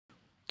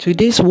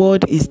Today's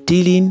word is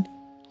dealing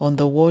on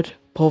the word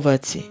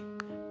poverty.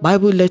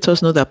 Bible lets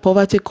us know that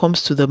poverty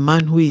comes to the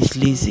man who is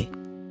lazy.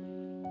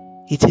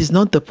 It is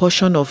not the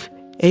portion of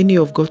any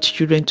of God's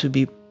children to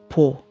be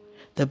poor.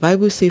 The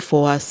Bible says,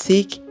 for our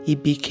sake he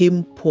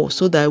became poor,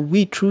 so that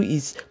we through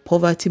his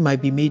poverty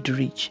might be made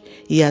rich.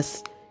 He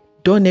has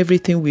done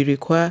everything we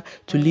require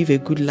to live a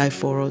good life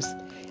for us.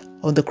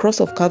 On the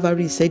cross of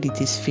Calvary, he said it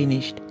is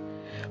finished.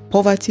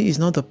 Poverty is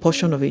not the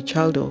portion of a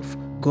child of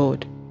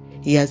God.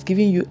 He has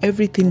given you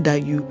everything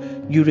that you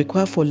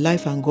require for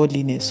life and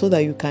godliness, so that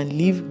you can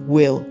live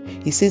well.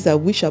 He says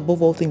that wish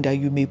above all things that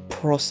you may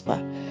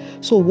prosper.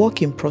 So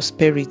walk in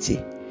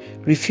prosperity.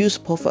 Refuse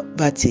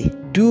poverty.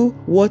 Do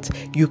what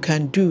you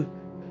can do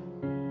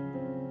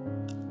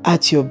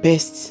at your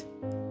best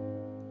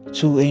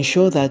to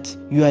ensure that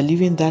you are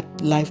living that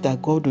life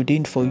that God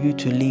ordained for you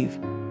to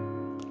live.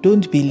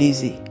 Don't be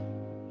lazy.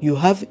 You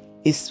have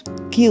a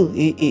skill,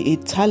 a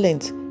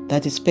talent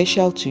that is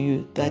special to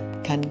you,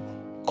 that can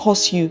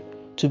cause you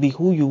to be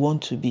who you want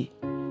to be,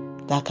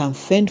 that can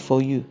fend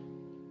for you.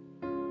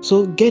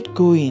 So get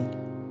going.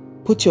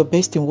 Put your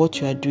best in what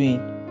you are doing,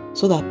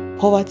 so that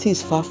poverty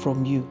is far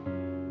from you.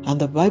 And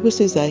the Bible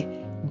says that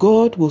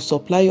God will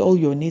supply all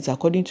your needs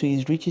according to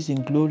his riches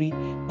in glory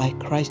by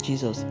Christ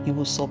Jesus. He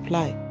will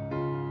supply.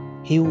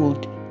 He will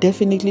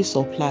definitely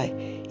supply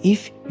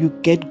if you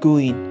get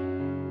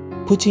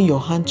going, putting your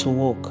hand to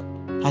work,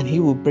 and he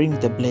will bring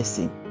the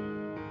blessing.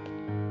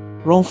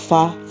 Run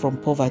far from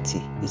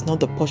poverty. It's not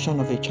the portion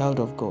of a child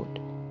of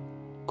God.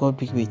 God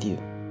be with you.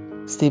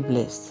 Stay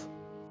blessed.